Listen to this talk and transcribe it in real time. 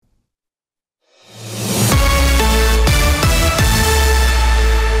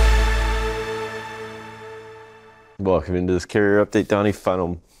welcome into this carrier update. Donny,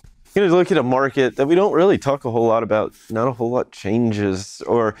 final. Going to look at a market that we don't really talk a whole lot about. Not a whole lot changes,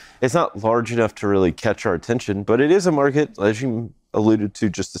 or it's not large enough to really catch our attention, but it is a market, as you alluded to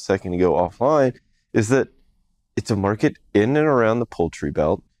just a second ago offline, is that it's a market in and around the poultry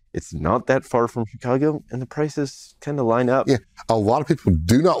belt. It's not that far from Chicago, and the prices kind of line up. Yeah, a lot of people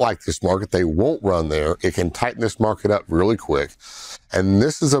do not like this market. They won't run there. It can tighten this market up really quick. And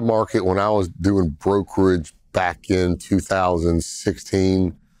this is a market when I was doing brokerage back in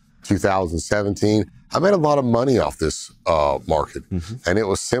 2016, 2017, I made a lot of money off this market. And it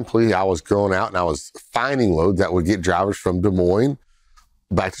was simply, I was going out and I was finding loads that would get drivers from Des Moines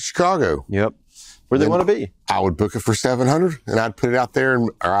back to Chicago. Yep. Where they want to be. I would book it for $700 and I'd put it out there,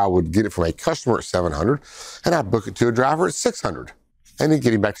 or I would get it from a customer at $700 and I'd book it to a driver at $600 and then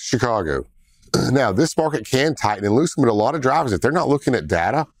get him back to Chicago. Now, this market can tighten and loosen, but a lot of drivers, if they're not looking at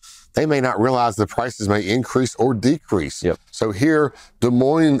data, they may not realize the prices may increase or decrease. Yep. So here, Des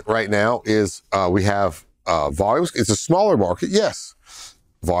Moines right now is, we have volumes. It's a smaller market, yes.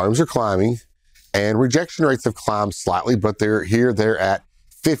 Volumes are climbing and rejection rates have climbed slightly, but they're at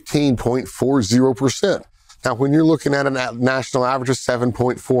 15.40%. Now, when you're looking at a national average of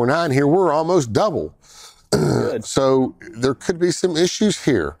 7.49 here, we're almost double. So there could be some issues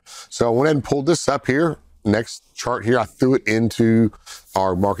here. So I went ahead and pulled this up here. Next chart here, I threw it into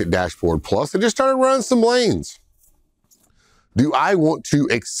our market dashboard plus and just started running some lanes. Do I want to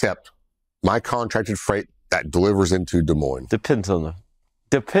accept my contracted freight that delivers into Des Moines? Depends on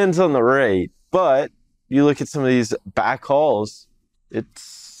the rate, but you look at some of these back hauls, and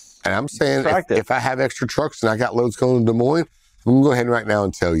I'm saying if I have extra trucks and I got loads going to Des Moines, I'm going to go ahead right now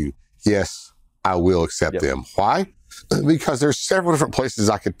and tell you, yes, I will accept them. Why? Because there's several different places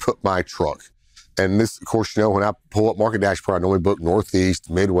I could put my truck. And this, of course, you know, when I pull up Market Dashboard, I normally book Northeast,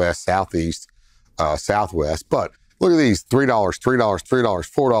 Midwest, Southeast, Southwest. But look at these, $3, $3, $3,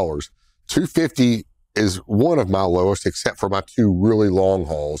 $4. $2.50 is one of my lowest, except for my two really long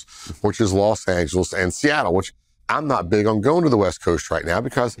hauls, which is Los Angeles and Seattle, which I'm not big on going to the West Coast right now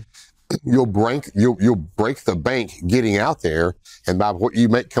because you'll break the bank getting out there, and by what you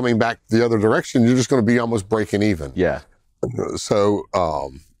make coming back the other direction, you're just going to be almost breaking even. Yeah. So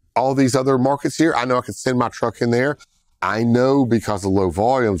all these other markets here, I know I can send my truck in there. I know because of low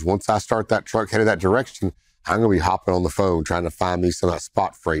volumes, once I start that truck headed that direction, I'm going to be hopping on the phone trying to find me some of that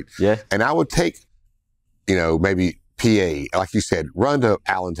spot freight. Yeah. And I would take, you know, maybe PA, like you said, run to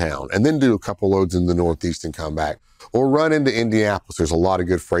Allentown and then do a couple loads in the Northeast and come back. Or run into Indianapolis. There's a lot of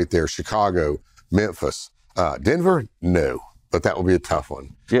good freight there. Chicago, Memphis, Denver, no, but that will be a tough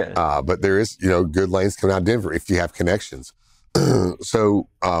one. Yeah. But there is, you know, good lanes coming out of Denver if you have connections. So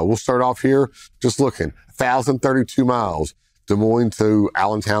we'll start off here just looking. 1,032 miles, Des Moines to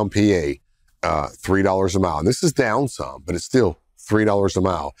Allentown, PA, $3 a mile. And this is down some, but it's still $3 a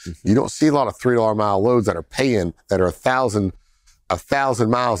mile. You don't see a lot of $3 a mile loads that are paying, that are 1,000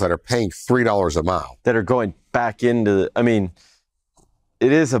 miles that are paying $3 a mile. That are going back into, I mean,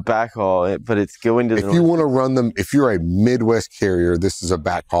 it is a backhaul, but it's going to the If you want to run them, if you're a Midwest carrier, this is a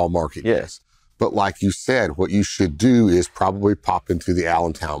backhaul market. Yes. But like you said, what you should do is probably pop into the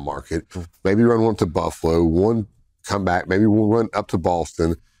Allentown market, maybe run one to Buffalo, one come back, maybe we'll run up to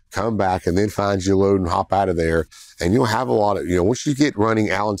Boston, come back, and then find your load and hop out of there. And you'll have a lot of, you know, once you get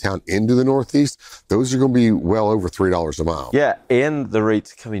running Allentown into the Northeast, those are going to be well over $3 a mile. Yeah, and the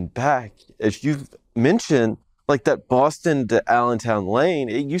rates coming back, as you've mentioned, like that Boston to Allentown lane,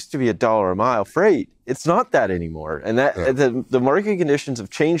 it used to be $1 a mile freight. It's not that anymore. And that the market conditions have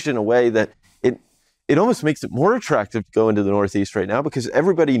changed in a way that it almost makes it more attractive to go into the Northeast right now because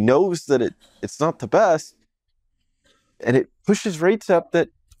everybody knows that it's not the best. And it pushes rates up that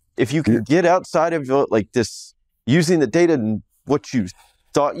if you can get outside of like this, using the data and what you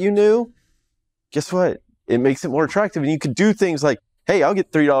thought you knew, guess what? It makes it more attractive. And you could do things like, hey, I'll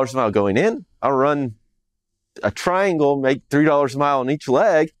get $3 a mile going in. I'll run a triangle, make $3 a mile on each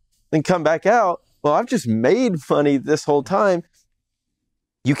leg, then come back out. Well, I've just made money this whole time.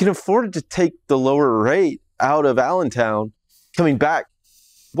 You can afford to take the lower rate out of Allentown coming back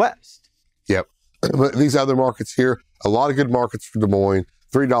west. Yep. These other markets here, a lot of good markets for Des Moines.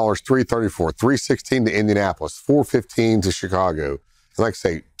 $3, $3.34, $3.16 to Indianapolis, $4.15 to Chicago. And like I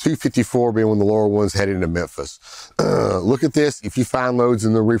say, $2.54 being one of the lower ones headed into Memphis. Look at this. If you find loads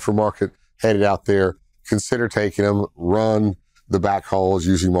in the reefer market headed out there, consider taking them. Run the back hauls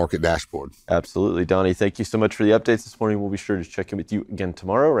using Market Dashboard. Absolutely. Donny, thank you so much for the updates this morning. We'll be sure to check in with you again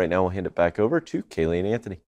tomorrow. Right now, we'll hand it back over to Kaylee and Anthony.